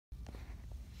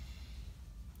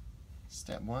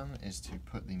Step 1 is to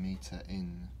put the meter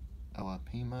in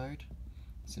ORP mode.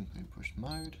 Simply push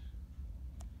mode.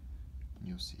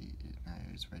 You'll see it now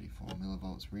is ready for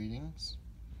millivolts readings.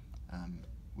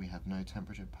 We have no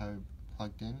temperature probe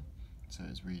plugged in, so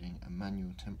it's reading a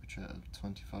manual temperature of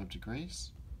 25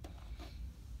 degrees.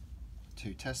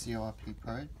 To test the ORP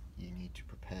probe, you need to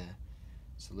prepare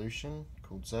a solution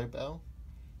called Zobells,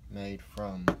 made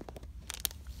from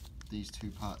these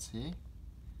two parts here.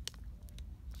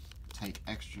 Take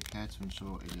extra care to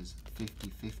ensure it is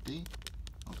 50-50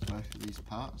 of both of these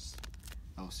parts,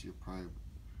 else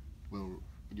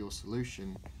your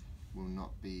solution will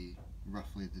not be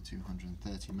roughly the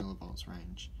 230 millivolts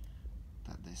range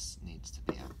that this needs to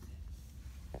be at.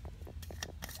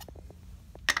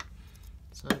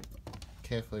 So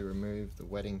carefully remove the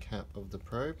wetting cap of the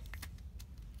probe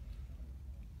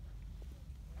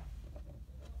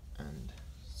and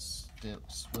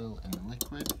swill in the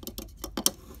liquid.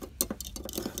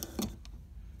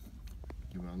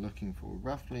 You are looking for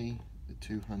roughly the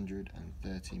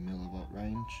 230 millivolt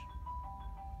range.